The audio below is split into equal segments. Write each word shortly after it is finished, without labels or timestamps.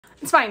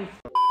It's fine.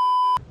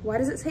 Why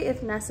does it say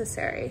if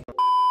necessary?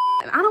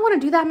 I don't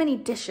want to do that many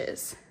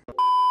dishes.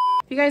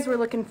 If you guys were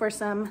looking for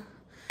some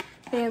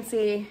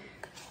fancy,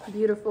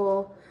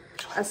 beautiful,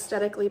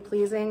 aesthetically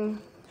pleasing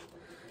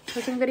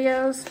cooking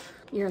videos,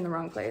 you're in the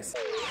wrong place.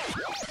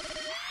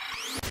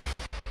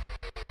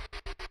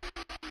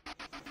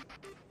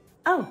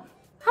 Oh,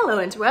 hello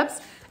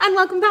interwebs, and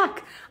welcome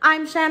back.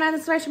 I'm Shana,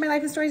 this is where I share my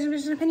life and stories and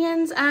visions and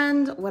opinions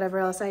and whatever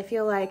else I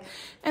feel like.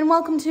 And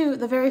welcome to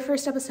the very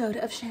first episode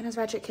of Shana's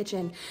Ratchet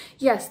Kitchen.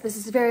 Yes, this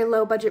is a very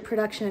low budget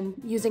production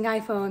using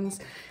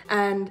iPhones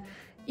and,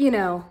 you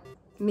know,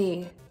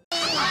 me.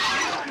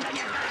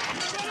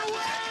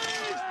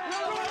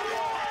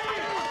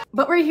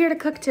 But we're here to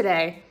cook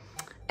today.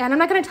 And I'm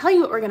not gonna tell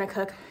you what we're gonna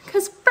cook,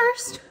 because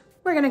first,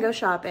 we're gonna go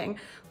shopping.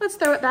 Let's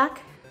throw it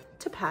back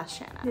to past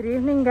Shana. Good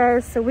evening,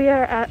 guys. So we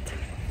are at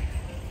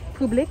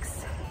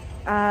Publix.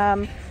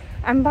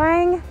 I'm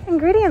buying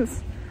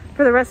ingredients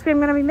for the recipe I'm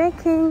gonna be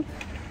making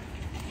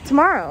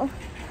tomorrow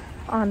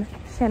on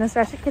Shana's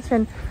Ratchet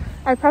Kitchen.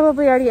 I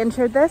probably already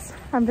introed this.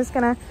 I'm just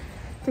gonna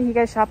take you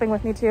guys shopping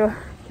with me too,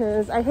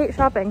 because I hate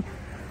shopping,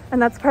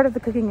 and that's part of the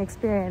cooking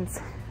experience.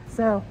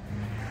 So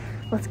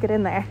let's get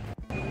in there.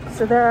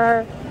 So there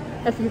are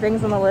a few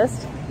things on the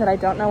list that I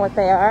don't know what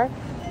they are,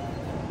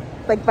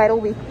 like Vital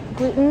Wheat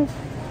gluten,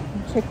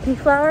 chickpea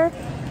flour.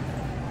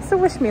 So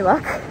wish me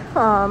luck.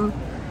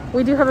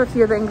 We do have a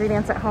few of the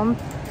ingredients at home,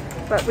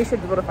 but we should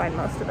be able to find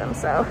most of them.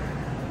 So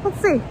let's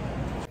see.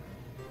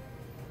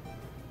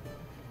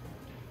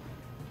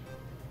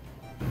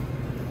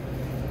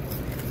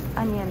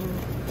 Onion.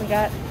 We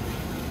got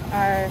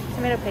our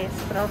tomato paste,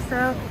 but also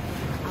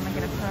I'm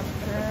gonna put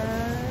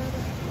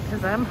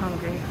because I'm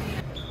hungry.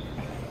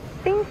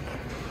 I think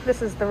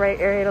this is the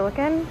right area to look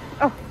in.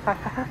 Oh, ha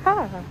ha ha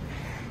ha.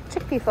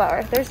 Chickpea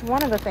flour. There's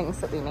one of the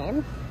things that we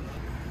need.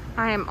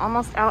 I am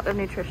almost out of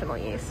nutritional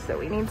yeast, so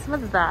we need some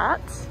of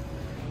that.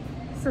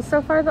 So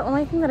far the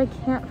only thing that I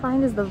can't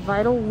find is the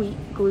Vital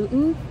Wheat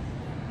gluten.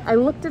 I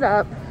looked it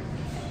up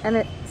and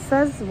it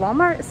says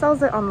Walmart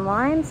sells it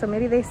online, so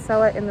maybe they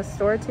sell it in the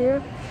store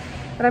too.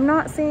 But I'm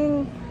not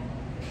seeing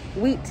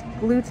wheat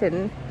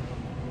gluten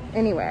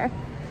anywhere.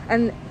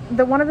 And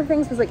one of the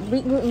things was like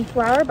wheat gluten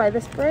flour by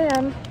this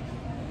brand,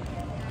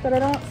 but I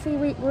don't see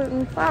wheat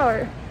gluten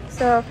flour.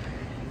 So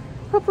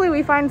hopefully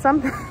we find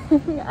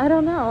something. I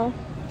don't know.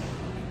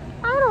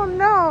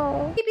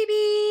 Beep, beep,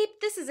 beep.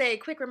 This is a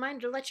quick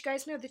reminder to let you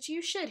guys know that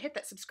you should hit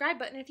that subscribe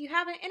button if you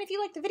haven't. And if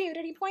you like the video at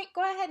any point,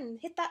 go ahead and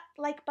hit that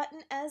like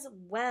button as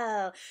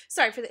well.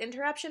 Sorry for the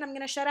interruption. I'm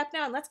going to shut up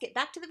now and let's get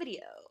back to the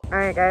video. All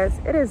right, guys,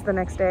 it is the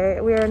next day.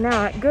 We are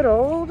now at good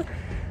old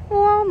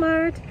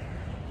Walmart.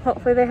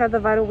 Hopefully they have the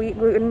Vital Wheat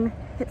gluten.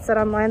 It said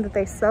online that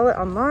they sell it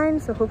online,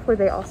 so hopefully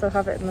they also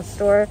have it in the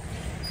store.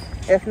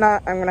 If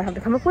not, I'm going to have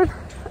to come up with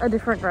a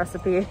different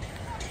recipe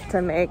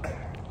to make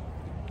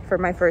for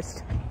my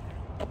first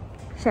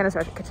Shana's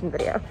Ratchet Kitchen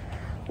video.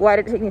 Why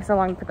did it take me so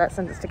long to put that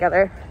sentence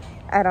together?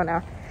 I don't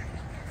know.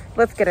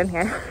 Let's get in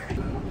here.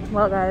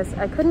 Well, guys,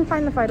 I couldn't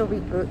find the Vital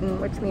Wheat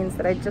gluten, which means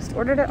that I just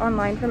ordered it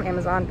online from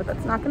Amazon, but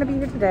that's not going to be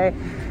here today,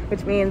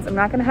 which means I'm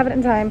not going to have it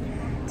in time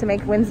to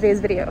make Wednesday's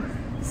video.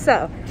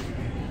 So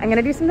I'm going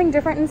to do something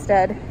different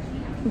instead,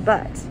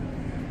 but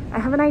I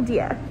have an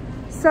idea.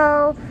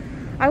 So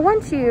I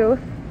want you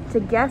to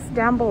guess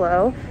down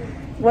below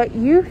what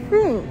you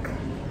think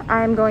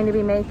I'm going to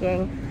be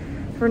making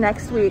for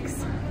next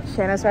week's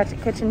Shana's Ratchet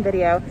Kitchen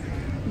video,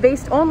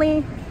 based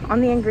only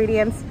on the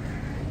ingredients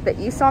that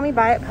you saw me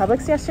buy at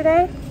Publix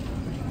yesterday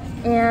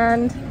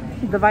and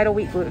the Vital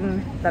Wheat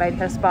gluten that I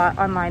just bought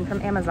online from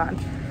Amazon.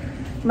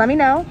 Let me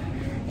know,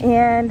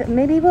 and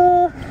maybe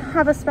we'll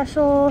have a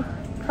special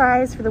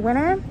prize for the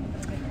winner.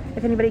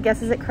 If anybody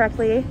guesses it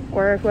correctly,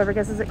 or whoever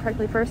guesses it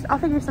correctly first, I'll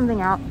figure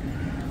something out.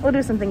 We'll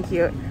do something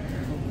cute.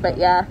 But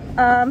yeah,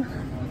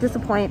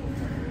 disappoint.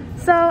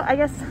 So I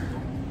guess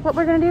what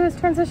we're gonna do is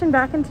transition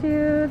back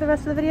into the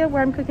rest of the video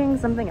where I'm cooking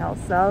something else.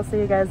 So I'll see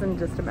you guys in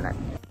just a minute.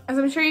 As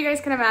I'm sure you guys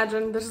can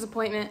imagine, the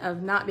disappointment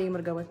of not being able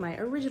to go with my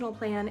original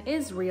plan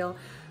is real.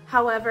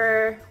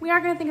 However, we are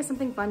gonna think of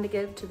something fun to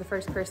give to the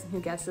first person who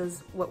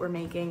guesses what we're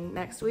making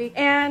next week.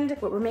 And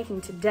what we're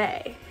making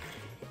today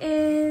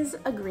is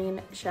a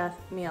Green Chef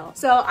meal.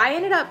 So I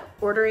ended up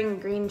ordering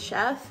Green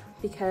Chef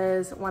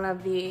because one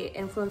of the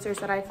influencers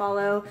that I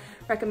follow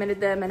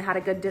recommended them and had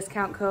a good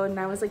discount code, and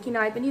I was like, you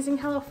know, I've been using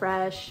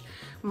HelloFresh,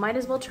 might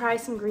as well try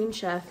some Green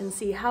Chef and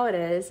see how it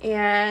is.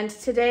 And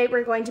today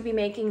we're going to be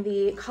making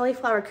the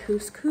Cauliflower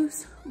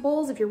CousCous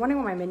Bowls. If you're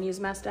wondering why my menu's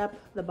messed up,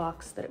 the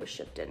box that it was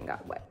shipped in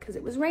got wet because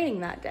it was raining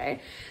that day.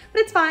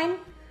 But it's fine,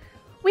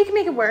 we can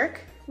make it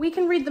work. We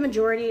can read the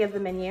majority of the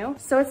menu,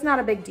 so it's not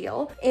a big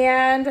deal.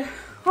 And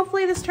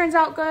hopefully this turns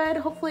out good.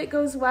 Hopefully it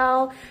goes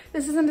well.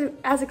 This isn't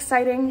as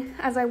exciting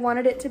as I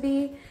wanted it to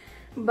be,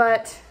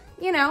 but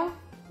you know,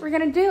 we're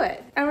gonna do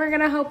it. And we're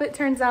gonna hope it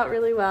turns out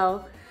really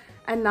well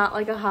and not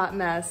like a hot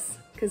mess,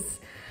 because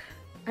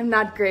I'm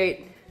not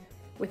great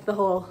with the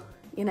whole,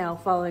 you know,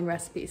 following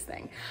recipes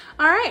thing.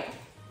 All right,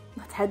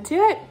 let's head to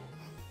it.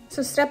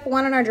 So step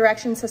 1 on our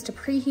directions says to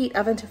preheat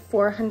oven to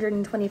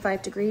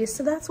 425 degrees.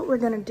 So that's what we're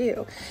gonna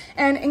do.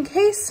 And in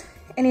case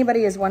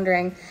anybody is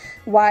wondering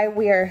why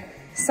we are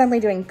suddenly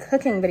doing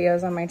cooking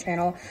videos on my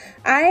channel,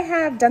 I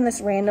have done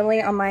this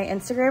randomly on my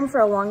Instagram for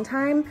a long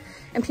time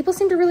and people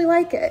seem to really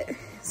like it.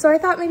 So I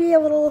thought maybe a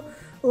little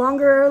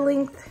longer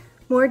length,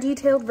 more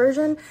detailed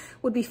version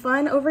would be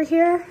fun over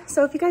here.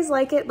 So if you guys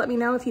like it, let me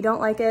know. If you don't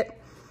like it,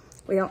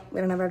 we don't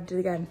ever have to do it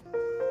again.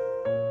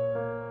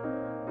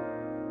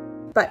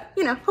 But,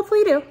 you know, hopefully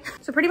you do.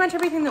 So pretty much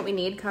everything that we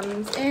need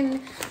comes in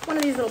one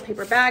of these little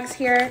paper bags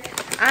here.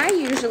 I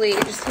usually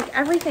just take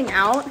everything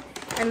out,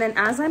 and then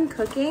as I'm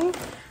cooking,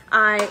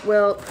 I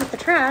will put the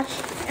trash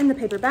in the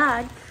paper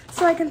bag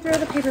so I can throw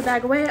the paper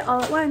bag away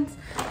all at once.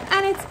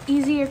 And it's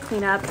easier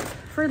cleanup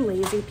for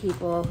lazy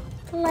people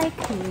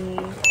like me.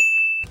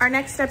 Our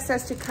next step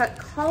says to cut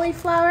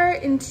cauliflower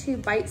into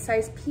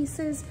bite-sized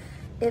pieces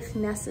if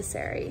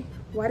necessary.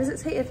 Why does it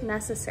say if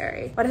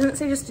necessary? Why doesn't it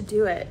say just to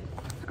do it?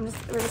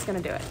 We're just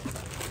gonna do it.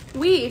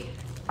 We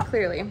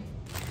clearly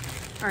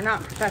are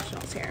not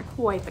professionals here,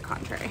 quite the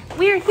contrary.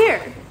 We are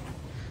here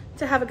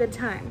to have a good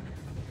time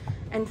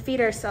and feed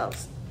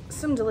ourselves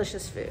some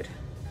delicious food.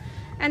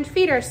 And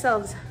feed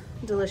ourselves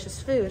delicious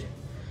food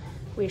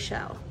we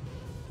shall.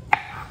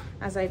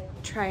 As I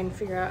try and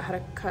figure out how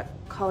to cut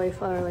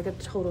cauliflower like a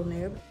total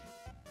noob.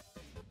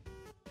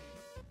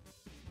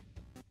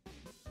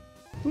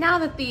 Now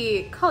that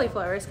the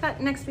cauliflower is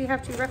cut, next we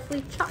have to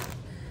roughly chop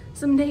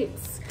some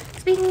dates.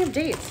 Speaking of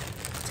dates,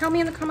 tell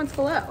me in the comments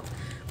below,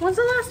 when's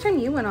the last time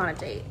you went on a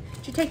date?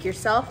 Did you take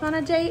yourself on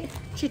a date?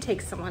 Did you take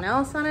someone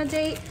else on a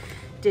date?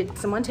 Did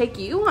someone take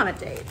you on a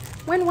date?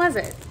 When was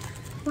it?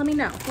 Let me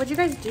know. What'd you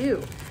guys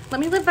do? Let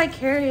me live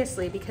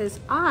vicariously because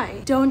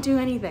I don't do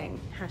anything.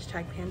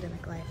 Hashtag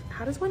pandemic life.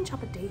 How does one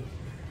chop a date?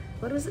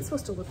 What is it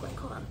supposed to look like?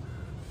 Hold on.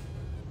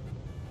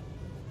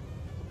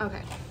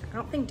 Okay, I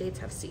don't think dates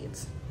have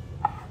seeds.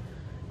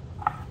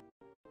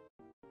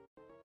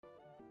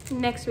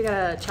 Next, we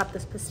gotta chop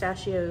this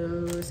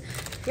pistachios. I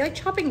feel like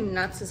chopping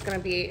nuts is gonna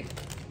be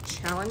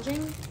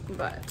challenging,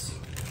 but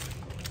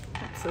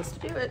I'm supposed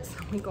to do it, so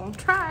we gonna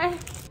try.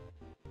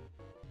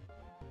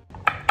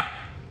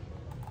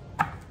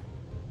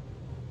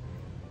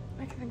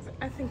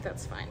 I think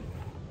that's fine.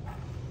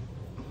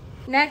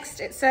 Next,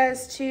 it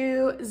says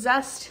to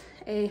zest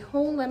a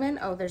whole lemon.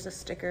 Oh, there's a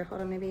sticker.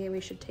 Hold on, maybe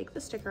we should take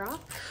the sticker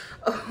off.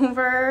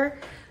 Over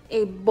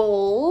a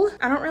bowl.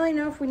 I don't really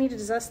know if we need to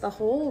zest the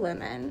whole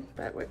lemon,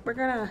 but we're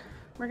gonna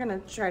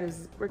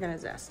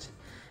zest.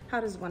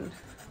 How does one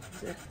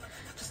zest?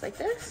 Just like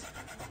this?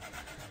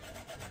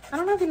 I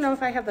don't even know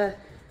if I have the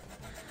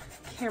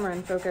camera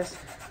in focus.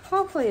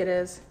 Hopefully it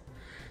is.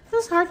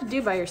 This is hard to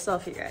do by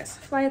yourself, you guys.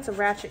 That's why it's a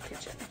Ratchet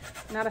kitchen,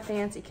 not a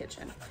fancy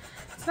kitchen.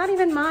 It's not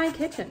even my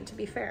kitchen, to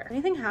be fair.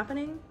 Anything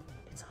happening?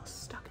 It's all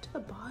stuck to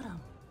the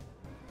bottom.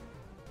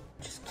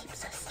 Just keep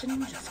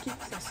zesting, just keep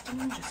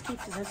zesting, just keep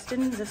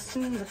zesting,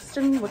 zesting,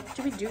 zesting. What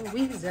do?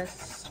 We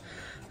zest.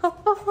 Oh,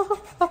 oh,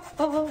 oh, oh,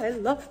 oh, I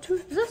love to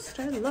zest,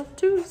 I love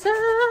to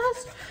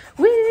zest.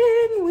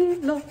 When we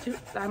love to,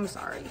 I'm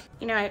sorry.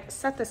 You know, I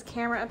set this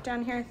camera up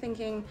down here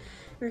thinking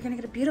we were gonna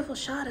get a beautiful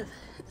shot of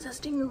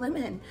zesting the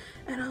lemon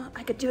and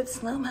I could do it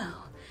slow-mo.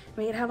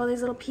 We could have all these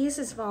little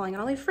pieces falling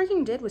and all they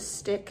freaking did was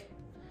stick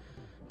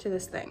to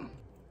this thing.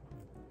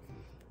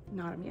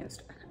 Not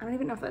amused. I don't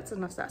even know if that's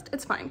enough zest.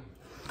 It's fine.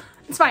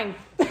 It's fine.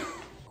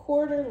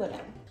 Quarter lemon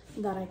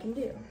that I can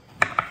do.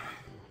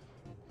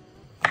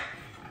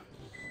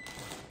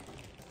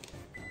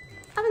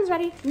 Oven's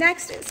ready.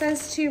 Next, it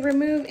says to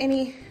remove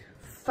any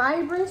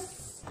fiber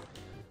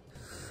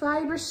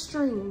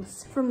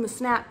strings from the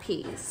snap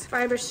peas.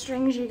 Fiber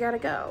strings, you gotta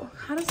go.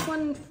 How does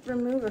one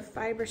remove a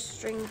fiber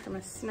string from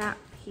a snap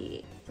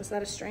pea? Was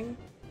that a string?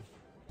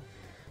 I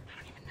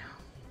don't even know.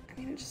 I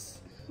mean, it just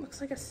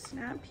looks like a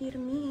snap pea to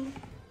me.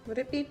 Would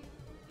it be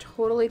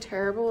totally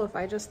terrible if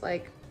I just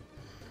like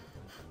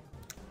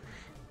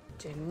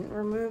didn't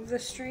remove the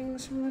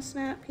strings from the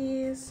snap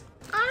peas?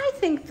 I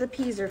think the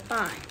peas are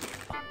fine.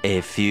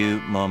 A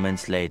few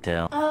moments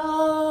later.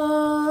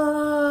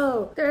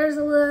 Oh, there's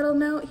a little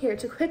note here.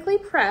 To quickly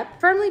prep,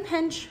 firmly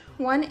pinch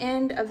one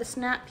end of the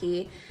snap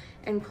pea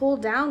and pull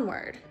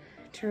downward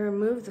to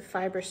remove the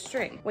fiber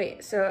string.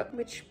 Wait, so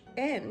which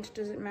end?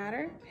 Does it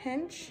matter?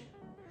 Pinch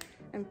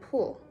and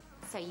pull.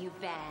 So you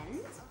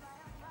bend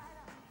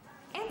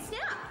and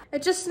snap.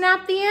 It just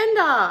snapped the end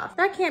off.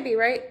 That can't be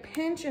right.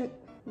 Pinch and,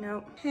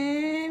 no,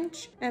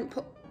 pinch and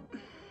pull.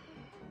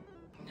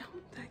 No,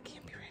 that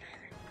can't be right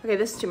either. Okay,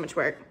 this is too much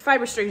work.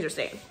 Fiber strings are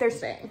staying. They're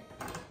staying.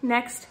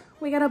 Next,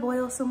 we gotta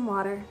boil some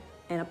water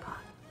in a pot.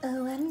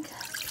 1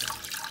 cup,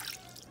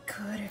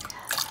 quarter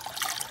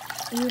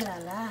cup, ooh la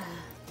la.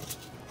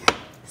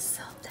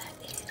 Salt that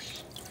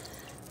ish.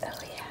 Oh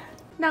yeah.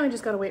 Now we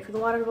just gotta wait for the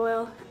water to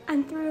boil,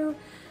 and through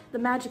the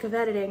magic of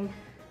editing,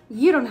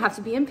 you don't have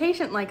to be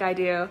impatient like I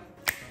do.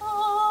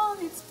 Oh,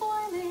 it's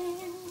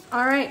boiling.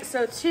 All right,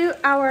 so to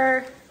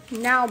our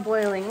now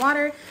boiling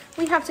water,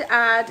 we have to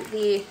add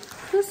the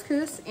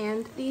couscous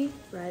and the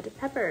red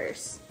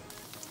peppers.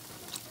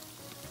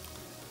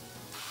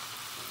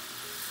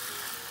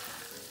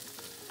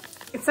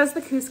 It says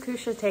the couscous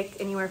should take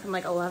anywhere from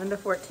like 11 to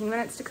 14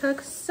 minutes to cook.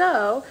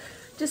 So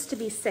just to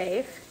be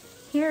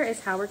safe, here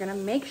is how we're gonna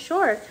make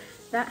sure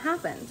that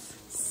happens.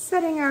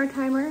 Setting our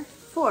timer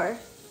for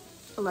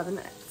 11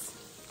 minutes,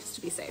 just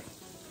to be safe.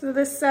 So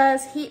this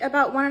says heat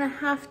about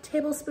 1.5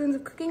 tablespoons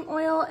of cooking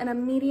oil in a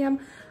medium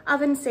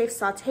oven safe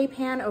saute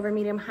pan over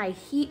medium-high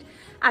heat.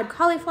 Add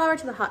cauliflower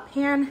to the hot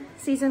pan,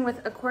 season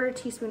with 1/4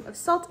 teaspoon of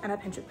salt and a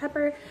pinch of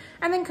pepper,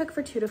 and then cook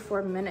for 2 to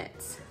 4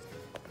 minutes.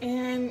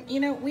 And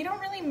you know, we don't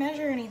really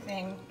measure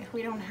anything if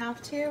we don't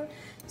have to.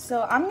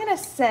 So I'm gonna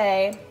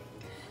say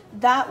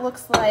that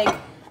looks like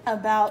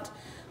about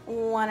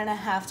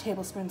 1.5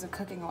 tablespoons of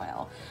cooking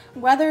oil.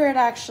 Whether it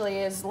actually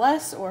is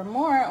less or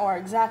more or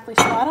exactly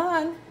spot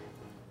on,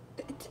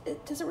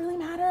 does it really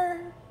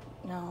matter?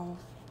 No.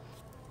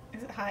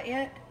 Is it hot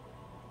yet?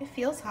 It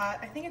feels hot.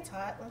 I think it's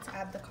hot. Let's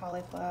add the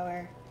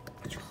cauliflower.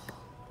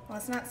 Well,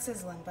 it's not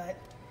sizzling, but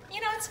you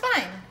know, it's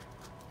fine.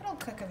 It'll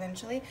cook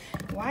eventually.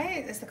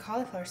 Why is the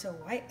cauliflower so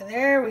white?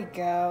 There we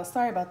go.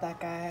 Sorry about that,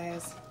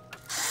 guys.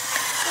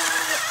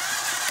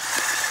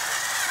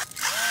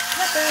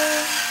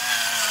 Pepper.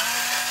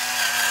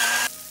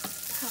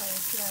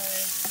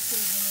 Cauliflower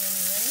seasoning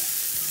away.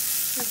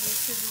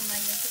 Sizzle my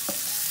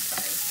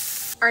sorry.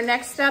 Our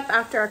next step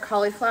after our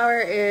cauliflower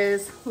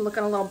is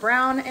looking a little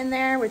brown in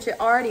there, which it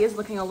already is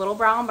looking a little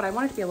brown, but I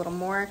want it to be a little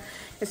more,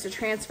 is to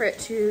transfer it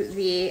to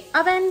the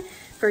oven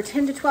for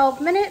 10 to 12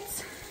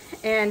 minutes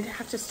and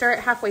have to stir it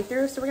halfway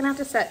through. So we're gonna have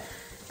to set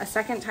a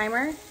second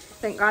timer.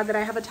 Thank God that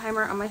I have a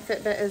timer on my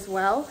Fitbit as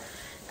well.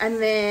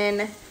 And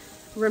then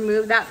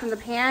remove that from the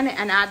pan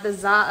and add the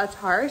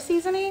za'atar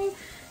seasoning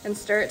and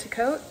stir it to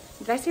coat.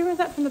 Did I say remove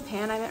that from the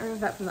pan? I didn't remove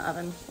that from the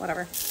oven,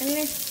 whatever. I mean,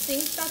 I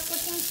think that's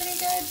looking pretty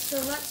good. So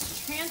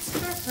let's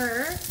transfer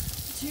her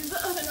to the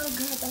oven. Oh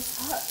God, that's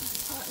hot.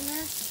 It's hot in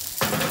there.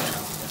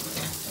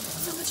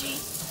 So much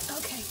heat.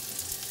 Okay,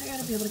 I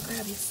gotta be able to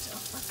grab you still.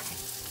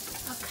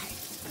 Okay,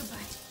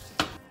 goodbye.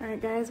 All right,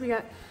 guys, we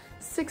got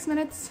 6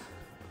 minutes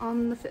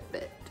on the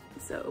Fitbit.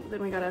 So then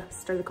we gotta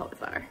stir the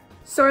cauliflower.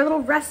 So our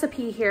little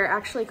recipe here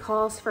actually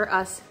calls for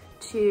us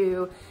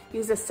to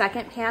use a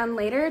second pan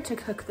later to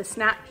cook the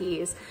snap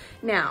peas.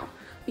 Now,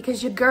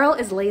 because your girl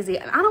is lazy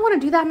and I don't want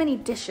to do that many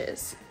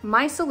dishes,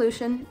 my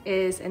solution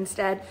is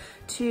instead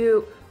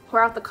to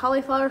pour out the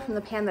cauliflower from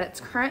the pan that it's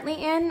currently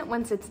in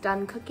once it's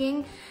done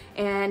cooking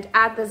and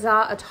add the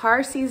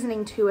za'atar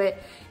seasoning to it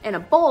in a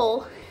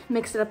bowl,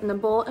 mix it up in the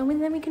bowl, and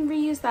then we can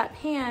reuse that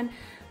pan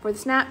for the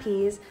snap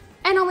peas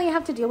and only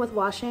have to deal with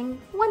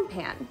washing one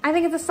pan. I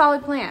think it's a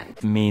solid plan.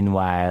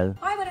 Meanwhile,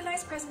 Oh, what a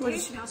nice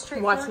presentation. How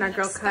Watching our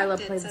girl Kyla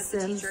play The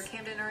Sims.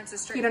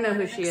 You don't know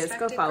who she is,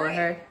 go follow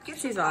her.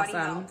 She's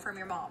awesome. From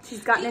your mom.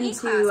 She's gotten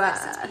into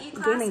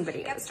gaming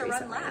videos gets to run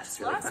recently. laps. It's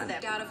really Lots fun. of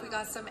them. Down if we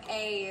got some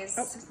A's.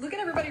 Oh. Look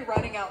at everybody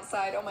running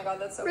outside. Oh my God,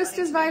 that's so Wrist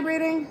funny. is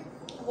vibrating.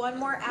 One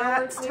more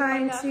hour. That's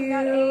time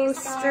to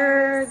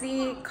stir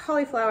the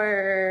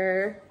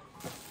cauliflower.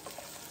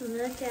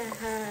 Look at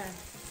her.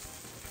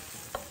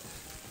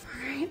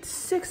 All right,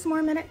 6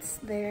 more minutes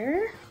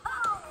there.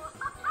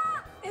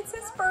 It's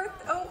his birth.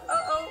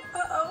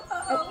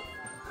 Oh.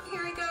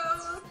 Here he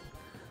goes.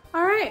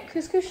 All right,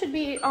 couscous should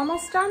be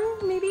almost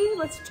done, maybe.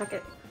 Let's check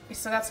it. We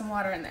still got some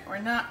water in there. We're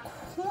not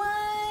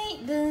quite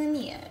done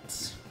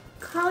yet.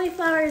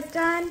 Cauliflower is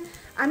done.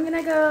 I'm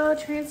gonna go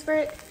transfer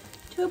it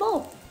to a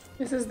bowl.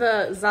 This is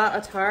the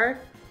za'atar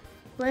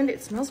blend.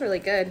 It smells really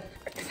good.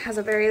 It has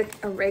a very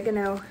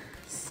oregano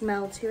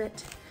smell to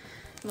it.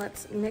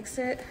 Let's mix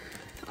it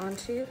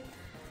onto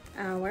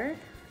our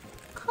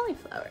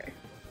cauliflower.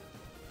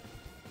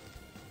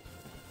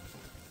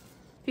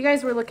 If you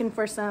guys were looking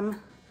for some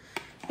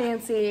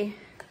fancy,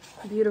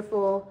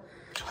 beautiful,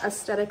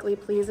 aesthetically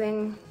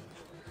pleasing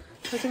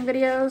cooking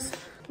videos,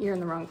 you're in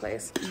the wrong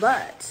place.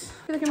 But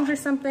if you're looking for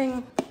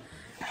something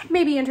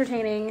maybe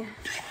entertaining,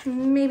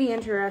 maybe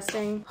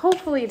interesting,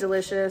 hopefully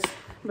delicious,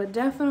 but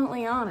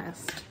definitely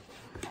honest,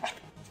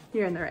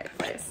 you're in the right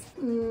place.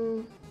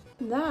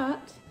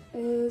 That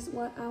is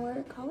what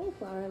our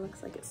cauliflower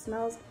looks like. It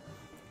smells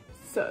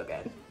so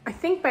good. I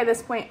think by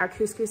this point our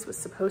couscous was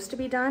supposed to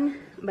be done,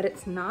 but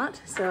it's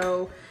not.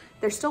 So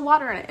there's still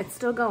water in it, it's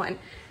still going.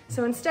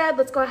 So instead,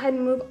 let's go ahead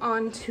and move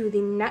on to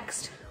the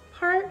next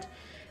part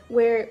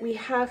where we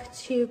have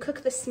to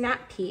cook the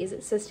snap peas.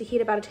 It says to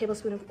heat about 1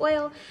 tablespoon of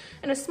oil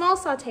in a small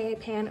saute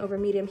pan over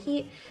medium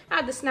heat.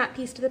 Add the snap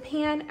peas to the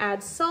pan,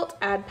 add salt,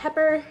 add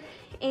pepper,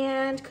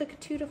 and cook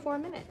 2 to 4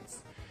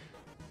 minutes.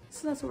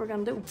 So that's what we're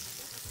gonna do.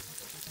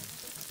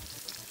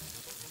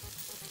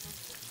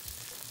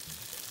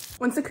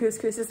 Once the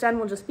couscous is done,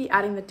 we'll just be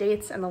adding the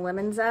dates and the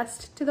lemon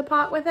zest to the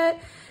pot with it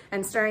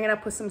and stirring it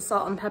up with some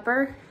salt and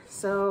pepper.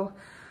 So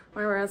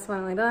whenever it's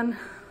finally done,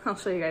 I'll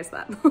show you guys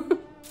that.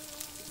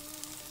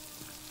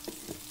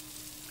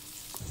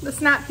 The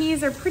snap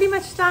peas are pretty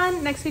much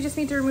done. Next, we just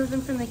need to remove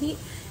them from the heat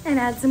and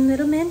add some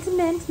little mint.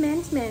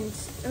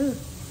 Ooh.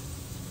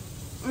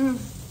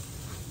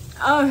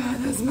 Oh,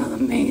 that smells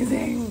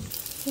amazing.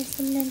 Here's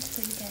some mint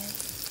for you guys.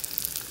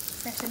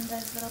 Freshen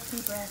those little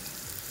pea breath.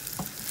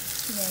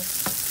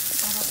 Yes.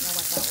 I don't know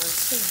what that word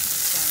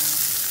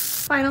is.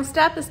 Final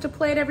step is to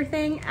plate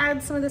everything,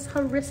 add some of this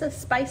harissa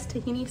spice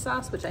tahini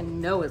sauce, which I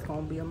know is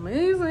gonna be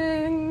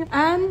amazing,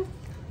 and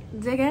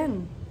dig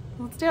in.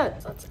 Let's do it.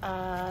 Let's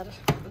add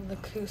the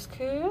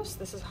couscous.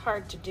 This is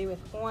hard to do with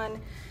one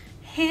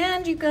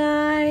hand, you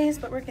guys,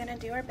 but we're gonna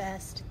do our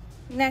best.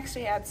 Next,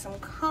 we add some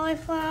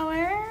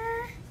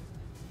cauliflower.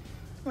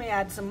 We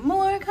add some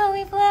more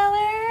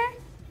cauliflower.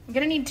 I'm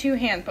gonna need 2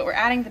 hands, but we're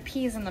adding the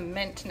peas and the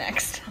mint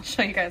next. I'll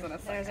show you guys in a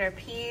second. There's our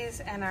peas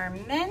and our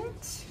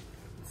mint.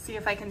 See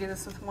if I can do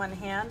this with one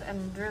hand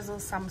and drizzle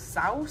some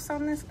sauce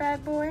on this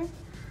bad boy.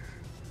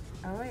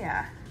 Oh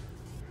yeah.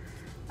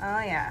 Oh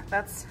yeah,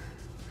 that's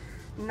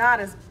not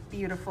as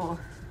beautiful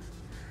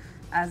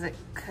as it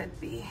could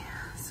be.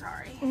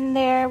 Sorry. And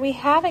there we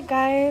have it,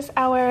 guys.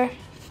 Our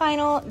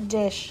final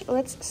dish.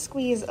 Let's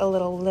squeeze a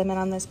little lemon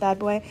on this bad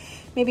boy.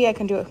 Maybe I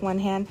can do it with one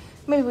hand.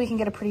 Maybe we can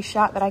get a pretty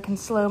shot that I can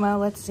slow-mo.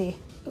 Let's see.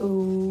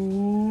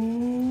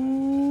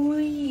 Ooh,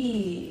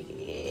 yeah.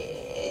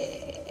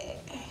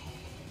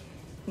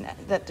 No,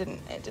 it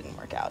didn't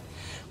work out.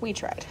 We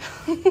tried.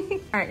 All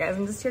right, guys,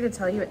 I'm just here to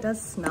tell you it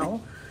does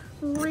smell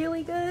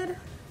really good.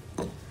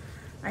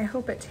 I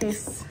hope it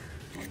tastes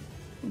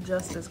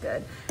just as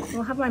good.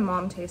 We'll have my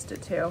mom taste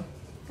it too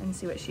and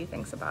see what she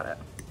thinks about it.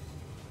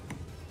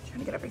 Trying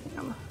to get everything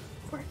on the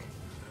fork.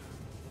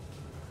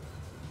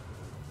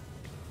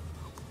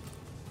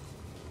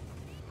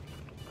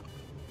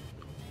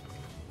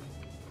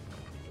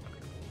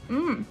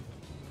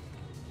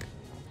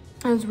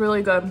 It's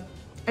really good.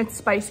 It's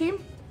spicy.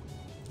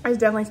 It's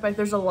definitely spicy.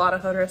 There's a lot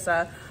of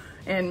harissa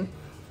in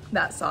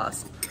that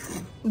sauce,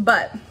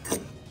 but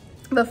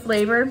the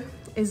flavor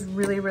is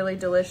really, really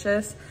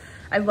delicious.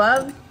 I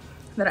love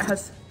that it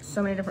has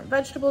so many different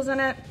vegetables in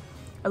it.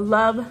 I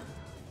love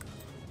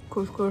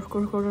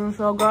couscous is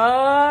so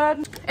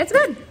good. It's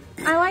good.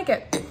 I like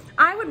it.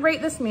 I would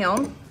rate this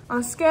meal on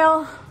a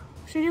scale,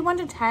 should we do 1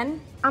 to 10?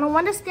 On a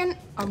 1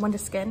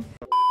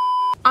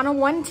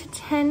 to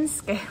 10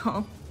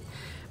 scale,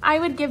 I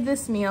would give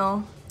this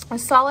meal a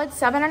solid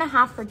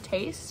 7.5 for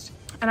taste.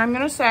 And I'm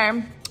gonna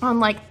say on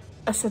like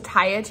a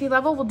satiety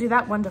level, we'll do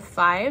that 1 to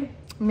 5,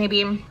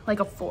 maybe like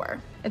a 4.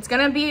 It's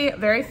gonna be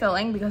very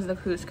filling because of the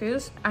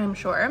couscous, I'm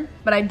sure,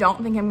 but I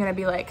don't think I'm gonna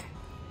be like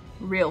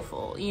real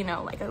full, you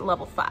know, like a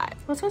level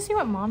 5. Let's go see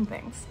what mom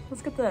thinks.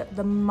 Let's get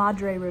the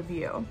Madre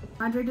review.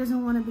 Madre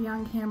doesn't want to be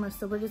on camera,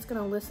 so we're just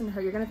gonna listen to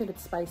her. You're gonna think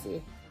it's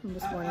spicy. I'm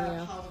just warning you.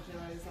 I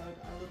apologize. I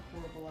look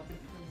horrible up in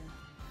here.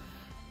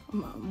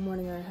 I'm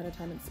warning her ahead of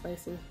time, it's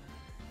spicy.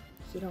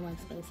 She don't like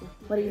spicy.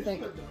 What do you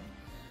think?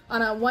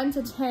 On a 1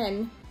 to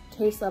 10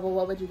 taste level,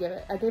 what would you give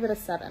it? I gave it a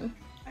 7.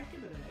 I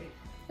give it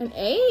an 8. An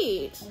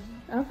 8?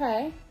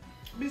 Okay.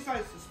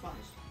 Besides the spice.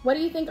 What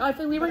do you think? If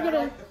we were But gonna,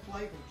 I like the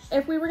flavors.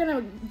 if we were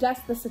gonna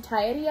guess the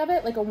satiety of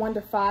it, like a 1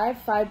 to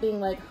 5, 5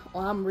 being like, oh,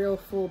 I'm real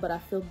full, but I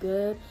feel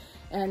good,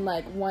 and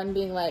like 1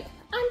 being like,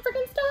 I'm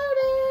freaking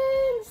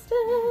starving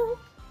still.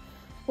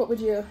 What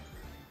would you?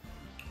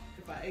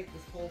 If I ate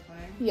this whole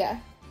thing? Yeah.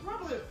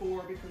 Probably a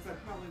 4 because I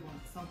probably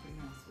want something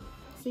else with it.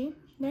 See?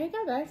 There you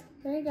go, guys.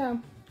 There you go.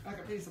 Like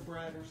a piece of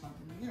bread or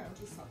something. You know,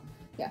 just something.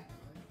 Yeah.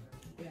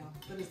 Yeah,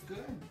 but it's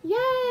good.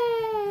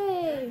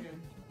 Yay! Very good.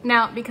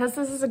 Now, because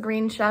this is a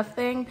Green Chef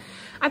thing,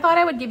 I thought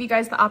I would give you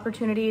guys the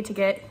opportunity to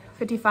get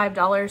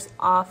 $55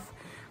 off.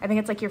 I think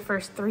it's like your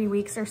first 3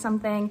 weeks or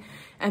something.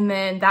 And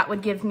then that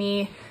would give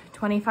me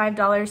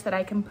 $25 that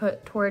I can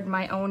put toward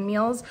my own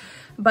meals.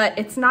 But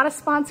it's not a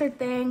sponsored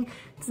thing.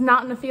 It's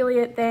not an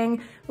affiliate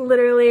thing.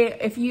 Literally,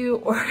 if you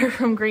order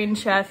from Green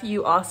Chef,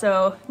 you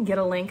also get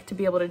a link to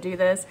be able to do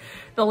this.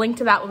 The link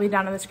to that will be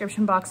down in the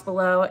description box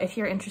below. If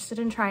you're interested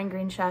in trying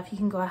Green Chef, you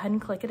can go ahead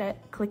and click it and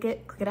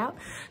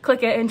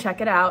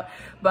check it out.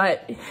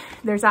 But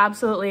there's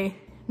absolutely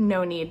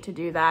no need to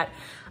do that.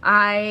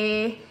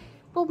 I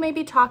will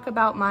maybe talk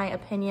about my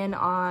opinion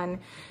on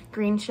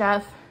Green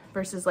Chef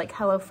versus like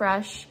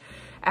HelloFresh,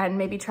 and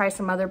maybe try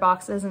some other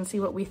boxes and see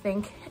what we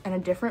think in a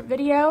different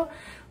video.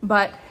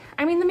 But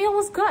I mean, the meal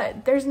was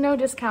good. There's no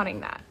discounting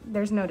that.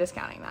 There's no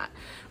discounting that.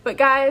 But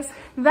guys,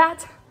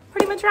 that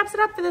pretty much wraps it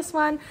up for this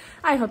one.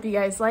 I hope you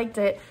guys liked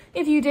it.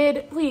 If you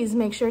did, please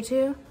make sure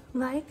to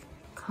like,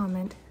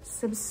 comment,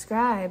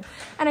 subscribe.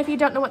 And if you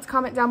don't know what to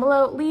comment down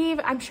below, leave,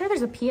 I'm sure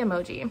there's a pea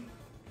emoji.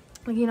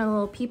 Like, you know, the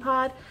little pea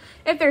pod.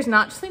 If there's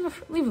not, just leave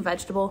a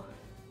vegetable.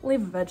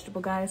 Leave a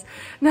vegetable, guys.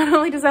 Not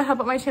only does that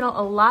help out my channel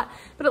a lot,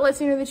 but it lets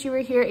me know that you were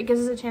here. It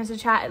gives us a chance to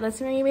chat. It lets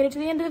me know you made it to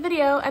the end of the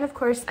video. And of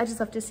course, I just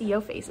love to see your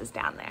faces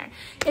down there.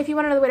 If you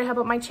want another way to help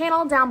out my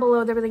channel, down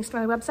below there are links to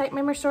my website,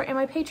 my merch store, and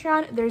my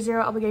Patreon. There's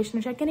zero obligation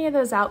to check any of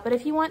those out, but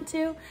if you want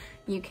to,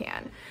 you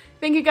can.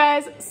 Thank you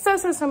guys so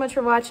much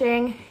for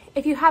watching.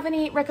 If you have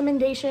any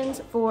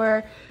recommendations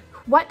for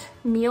what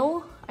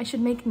meal I should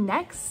make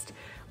next,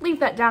 leave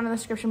that down in the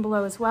description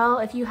below as well.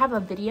 If you have a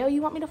video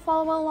you want me to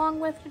follow along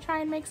with to try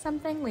and make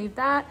something, leave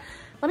that.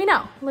 Let me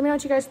know. Let me know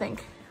what you guys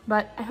think.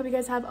 But I hope you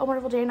guys have a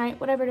wonderful day or night,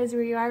 whatever it is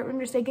where you are.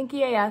 Remember to stay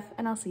kinky AF,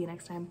 and I'll see you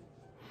next time.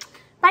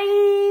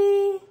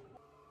 Bye!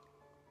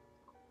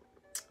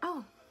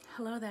 Oh,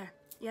 hello there.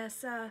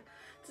 Yes,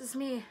 this is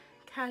me,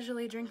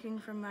 casually drinking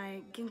from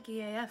my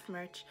Ginky AF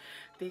merch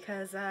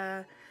because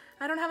I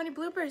don't have any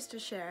bloopers to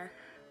share.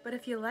 But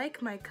if you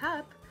like my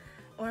cup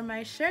or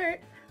my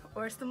shirt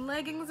or some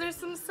leggings or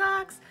some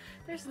socks,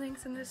 there's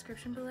links in the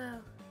description below.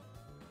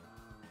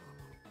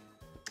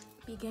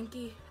 Be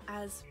Ginky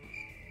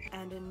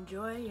and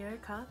enjoy your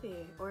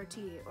coffee or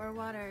tea or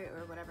water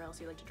or whatever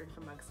else you like to drink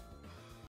from mugs.